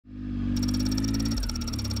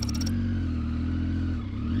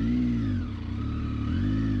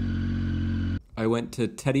I went to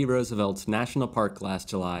Teddy Roosevelt's National Park last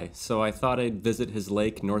July, so I thought I'd visit his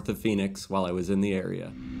lake north of Phoenix while I was in the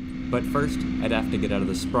area. But first, I'd have to get out of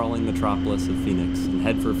the sprawling metropolis of Phoenix and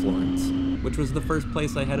head for Florence, which was the first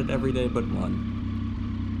place I headed every day but one.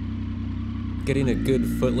 Getting a good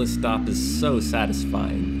footless stop is so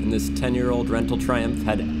satisfying, and this 10-year-old rental Triumph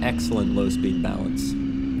had excellent low-speed balance.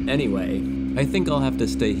 Anyway, I think I'll have to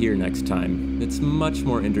stay here next time. It's much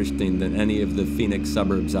more interesting than any of the Phoenix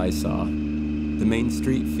suburbs I saw. The main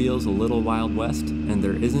street feels a little Wild West, and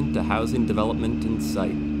there isn't a housing development in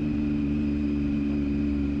sight.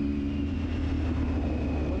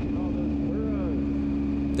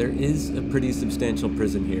 There is a pretty substantial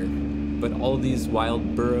prison here, but all these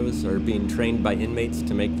wild burros are being trained by inmates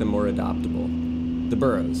to make them more adoptable. The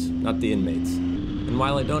burros, not the inmates. And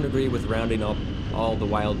while I don't agree with rounding up all the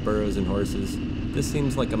wild burros and horses, this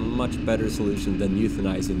seems like a much better solution than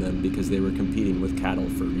euthanizing them because they were competing with cattle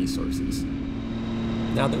for resources.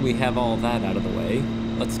 Now that we have all that out of the way,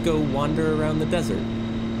 let's go wander around the desert.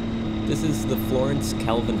 This is the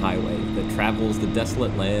Florence-Kelvin Highway that travels the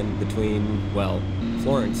desolate land between, well,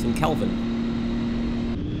 Florence and Kelvin.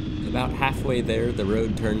 About halfway there, the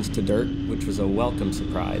road turns to dirt, which was a welcome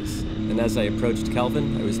surprise, and as I approached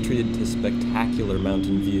Kelvin, I was treated to spectacular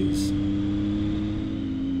mountain views.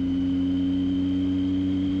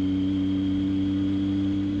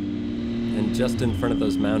 And just in front of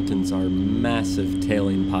those mountains are massive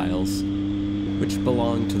tailing piles, which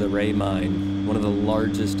belong to the Ray Mine, one of the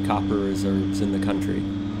largest copper reserves in the country.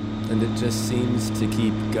 And it just seems to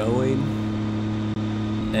keep going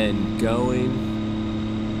and going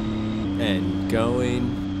and going,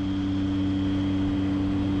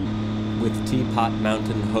 with Teapot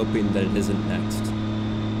Mountain hoping that it isn't next.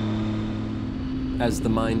 As the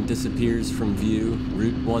mine disappears from view,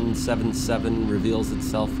 Route 177 reveals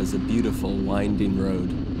itself as a beautiful, winding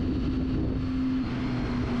road.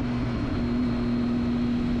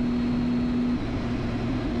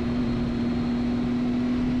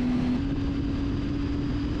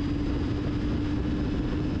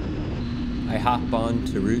 I hop on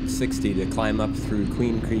to Route 60 to climb up through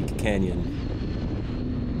Queen Creek Canyon.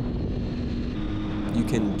 You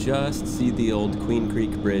can just see the old Queen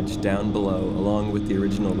Creek Bridge down below, along with the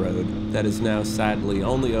original road, that is now sadly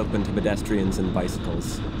only open to pedestrians and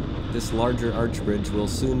bicycles. This larger arch bridge will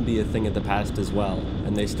soon be a thing of the past as well,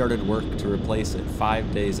 and they started work to replace it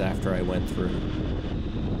 5 days after I went through.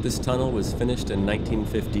 This tunnel was finished in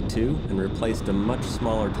 1952 and replaced a much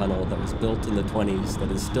smaller tunnel that was built in the 20s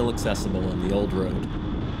that is still accessible on the old road.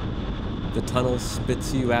 The tunnel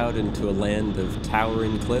spits you out into a land of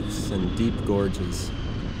towering cliffs and deep gorges.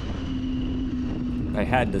 I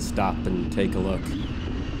had to stop and take a look.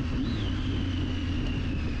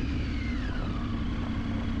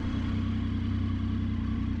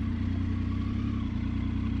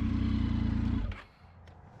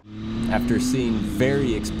 After seeing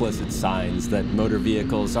very explicit signs that motor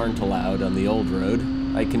vehicles aren't allowed on the old road,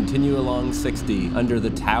 I continue along 60 under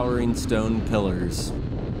the towering stone pillars.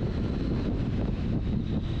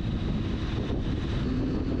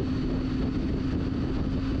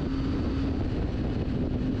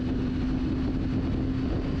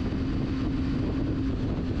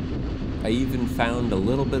 I even found a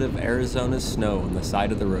little bit of Arizona snow on the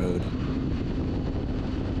side of the road.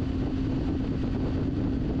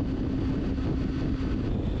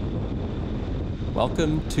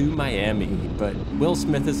 Welcome to Miami, but Will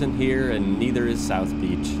Smith isn't here and neither is South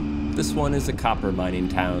Beach. This one is a copper mining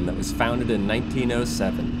town that was founded in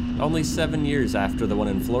 1907, only 7 years after the one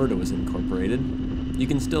in Florida was incorporated. You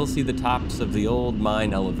can still see the tops of the old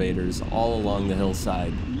mine elevators all along the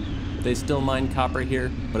hillside. They still mine copper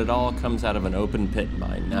here, but it all comes out of an open pit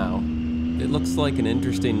mine now. It looks like an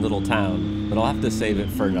interesting little town, but I'll have to save it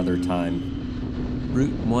for another time.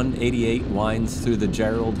 Route 188 winds through the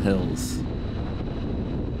Gerald Hills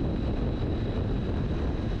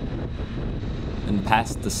and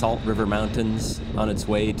past the Salt River Mountains on its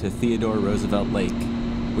way to Theodore Roosevelt Lake,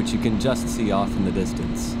 which you can just see off in the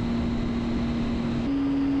distance.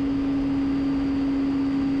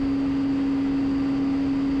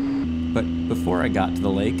 But before I got to the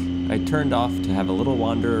lake, I turned off to have a little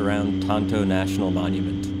wander around Tonto National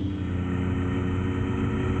Monument,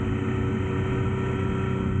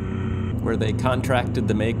 where they contracted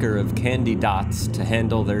the maker of candy dots to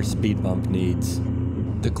handle their speed bump needs.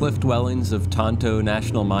 The cliff dwellings of Tonto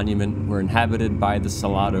National Monument were inhabited by the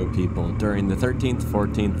Salado people during the 13th,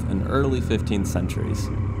 14th, and early 15th centuries.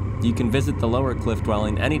 You can visit the lower cliff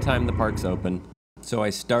dwelling anytime the park's open, so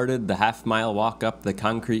I started the half-mile walk up the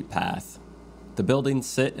concrete path. The buildings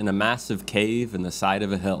sit in a massive cave in the side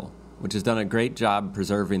of a hill. which has done a great job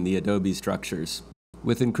preserving the adobe structures.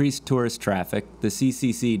 With increased tourist traffic, the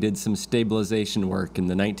CCC did some stabilization work in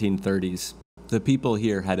the 1930s. The people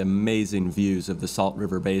here had amazing views of the Salt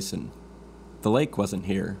River Basin. The lake wasn't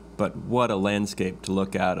here, but what a landscape to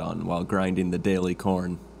look out on while grinding the daily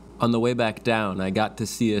corn. On the way back down, I got to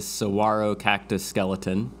see a saguaro cactus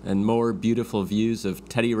skeleton and more beautiful views of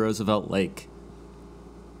Teddy Roosevelt Lake,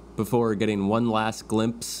 before getting one last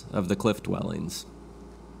glimpse of the cliff dwellings.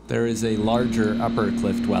 There is a larger upper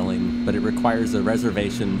cliff dwelling, but it requires a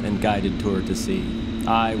reservation and guided tour to see.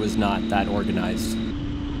 I was not that organized.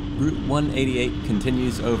 Route 188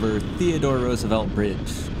 continues over Theodore Roosevelt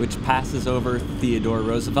Bridge, which passes over Theodore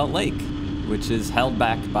Roosevelt Lake, which is held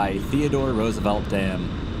back by Theodore Roosevelt Dam,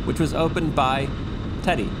 which was opened by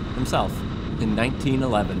Teddy himself in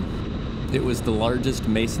 1911. It was the largest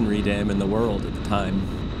masonry dam in the world at the time.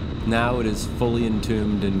 Now it is fully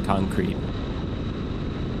entombed in concrete.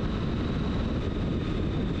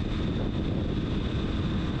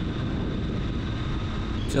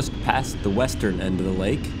 Just past the western end of the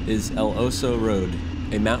lake is El Oso Road,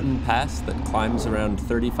 a mountain pass that climbs around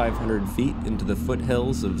 3,500 feet into the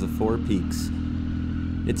foothills of the Four Peaks.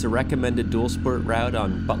 It's a recommended dual sport route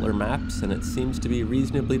on Butler maps, and it seems to be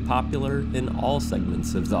reasonably popular in all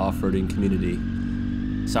segments of the off-roading community.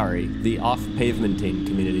 Sorry, the off-pavementing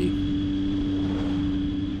community.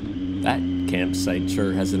 That campsite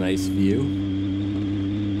sure has a nice view.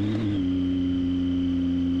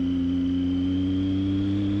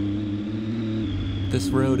 This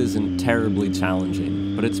road isn't terribly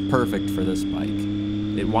challenging, but it's perfect for this bike.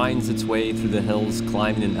 It winds its way through the hills,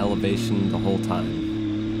 climbing in elevation the whole time.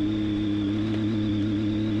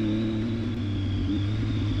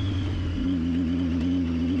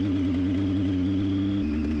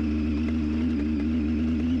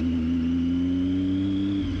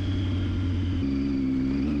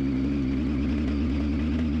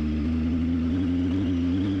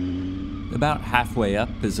 About halfway up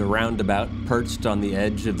is a roundabout perched on the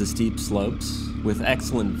edge of the steep slopes, with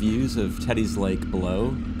excellent views of Teddy's Lake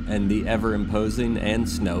below and the ever-imposing and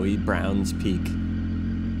snowy Browns Peak.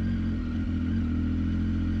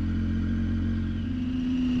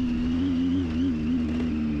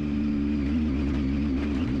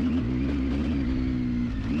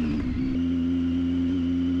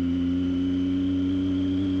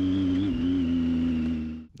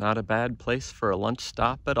 Not a bad place for a lunch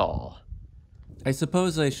stop at all. I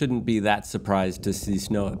suppose I shouldn't be that surprised to see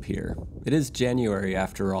snow up here. It is January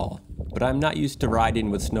after all, but I'm not used to riding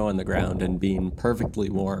with snow on the ground and being perfectly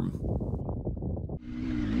warm.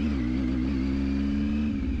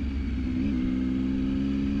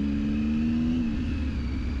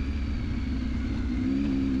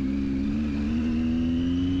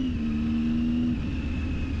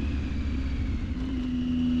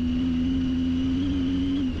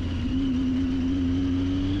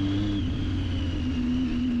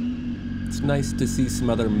 It's nice to see some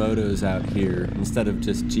other motos out here instead of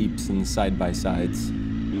just Jeeps and side-by-sides.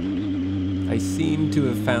 I seem to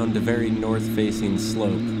have found a very north-facing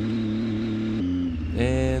slope,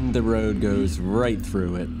 and the road goes right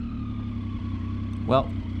through it. Well,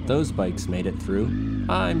 those bikes made it through.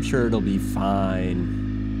 I'm sure it'll be fine.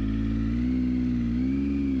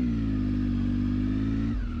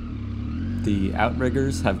 The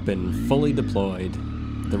outriggers have been fully deployed.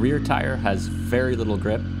 The rear tire has very little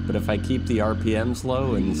grip, but if I keep the RPMs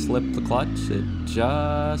low and slip the clutch, it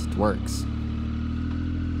just works.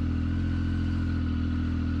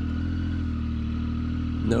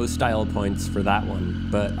 No style points for that one,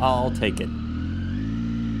 but I'll take it.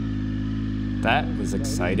 That was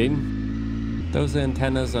exciting. Those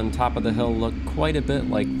antennas on top of the hill look quite a bit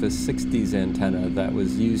like the 60s antenna that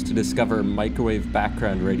was used to discover microwave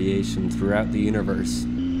background radiation throughout the universe.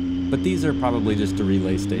 But these are probably just a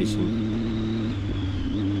relay station.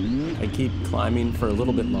 I keep climbing for a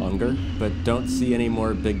little bit longer, but don't see any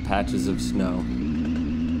more big patches of snow.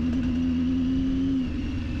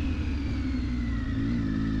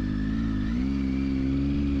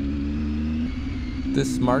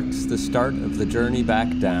 This marks the start of the journey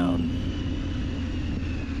back down.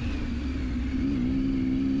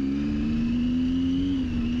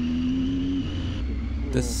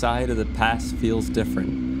 This side of the pass feels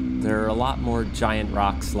different. There are a lot more giant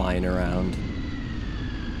rocks lying around.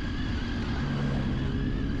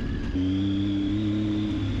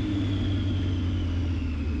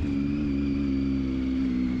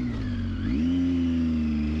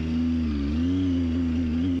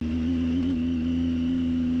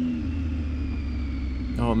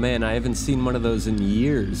 Oh man, I haven't seen one of those in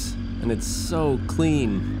years, and it's so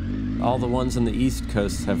clean. All the ones on the East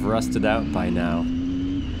Coast have rusted out by now.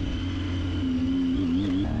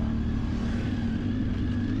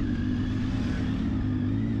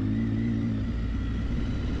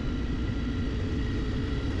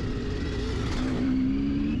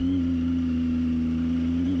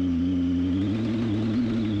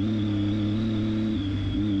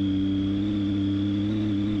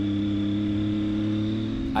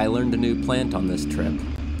 I learned a new plant on this trip.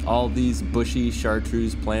 All these bushy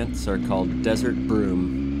chartreuse plants are called desert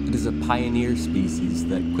broom. It is a pioneer species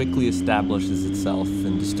that quickly establishes itself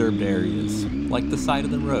in disturbed areas, like the side of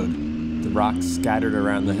the road. The rocks scattered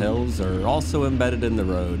around the hills are also embedded in the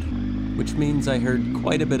road, which means I heard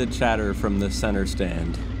quite a bit of chatter from the center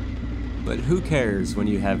stand. But who cares when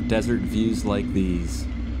you have desert views like these?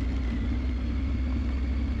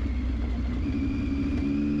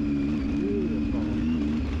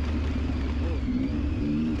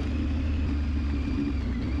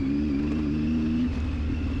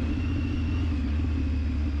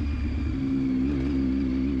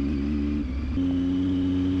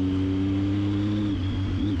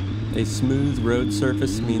 A smooth road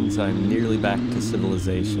surface means I'm nearly back to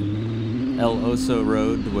civilization. El Oso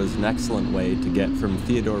Road was an excellent way to get from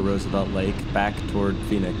Theodore Roosevelt Lake back toward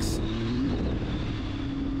Phoenix.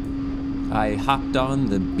 I hopped on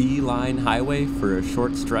the B-line highway for a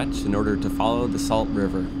short stretch in order to follow the Salt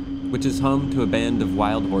River, which is home to a band of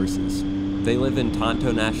wild horses. They live in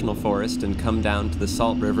Tonto National Forest and come down to the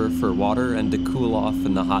Salt River for water and to cool off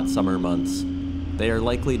in the hot summer months. They are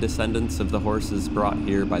likely descendants of the horses brought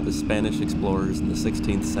here by the Spanish explorers in the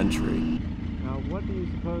 16th century. Now, what do you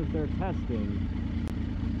suppose they're testing?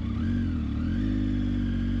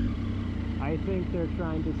 I think they're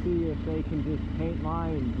trying to see if they can just paint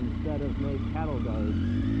lines instead of make cattle guards.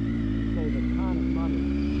 Save a ton of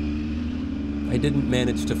money. I didn't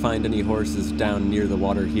manage to find any horses down near the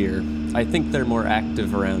water here. I think they're more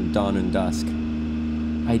active around dawn and dusk.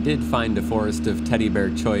 I did find a forest of teddy bear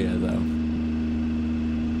cholla, though.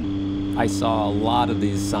 I saw a lot of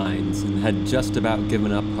these signs and had just about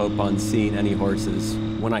given up hope on seeing any horses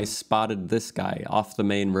when I spotted this guy off the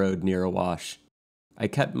main road near a wash. I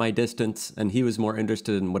kept my distance, and he was more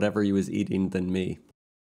interested in whatever he was eating than me.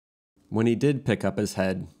 When he did pick up his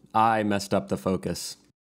head, I messed up the focus.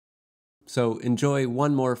 So enjoy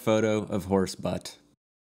one more photo of horse butt.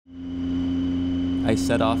 I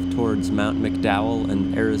set off towards Mount McDowell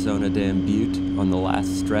and Arizona Dam Butte on the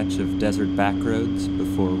last stretch of desert backroads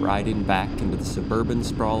before riding back into the suburban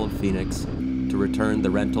sprawl of Phoenix to return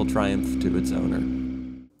the rental Triumph to its owner.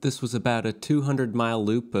 This was about a 200-mile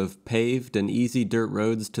loop of paved and easy dirt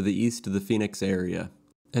roads to the east of the Phoenix area,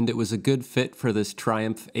 and it was a good fit for this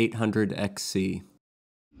Triumph 800 XC.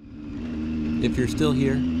 If you're still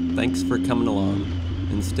here, thanks for coming along,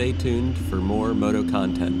 and stay tuned for more moto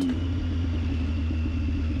content.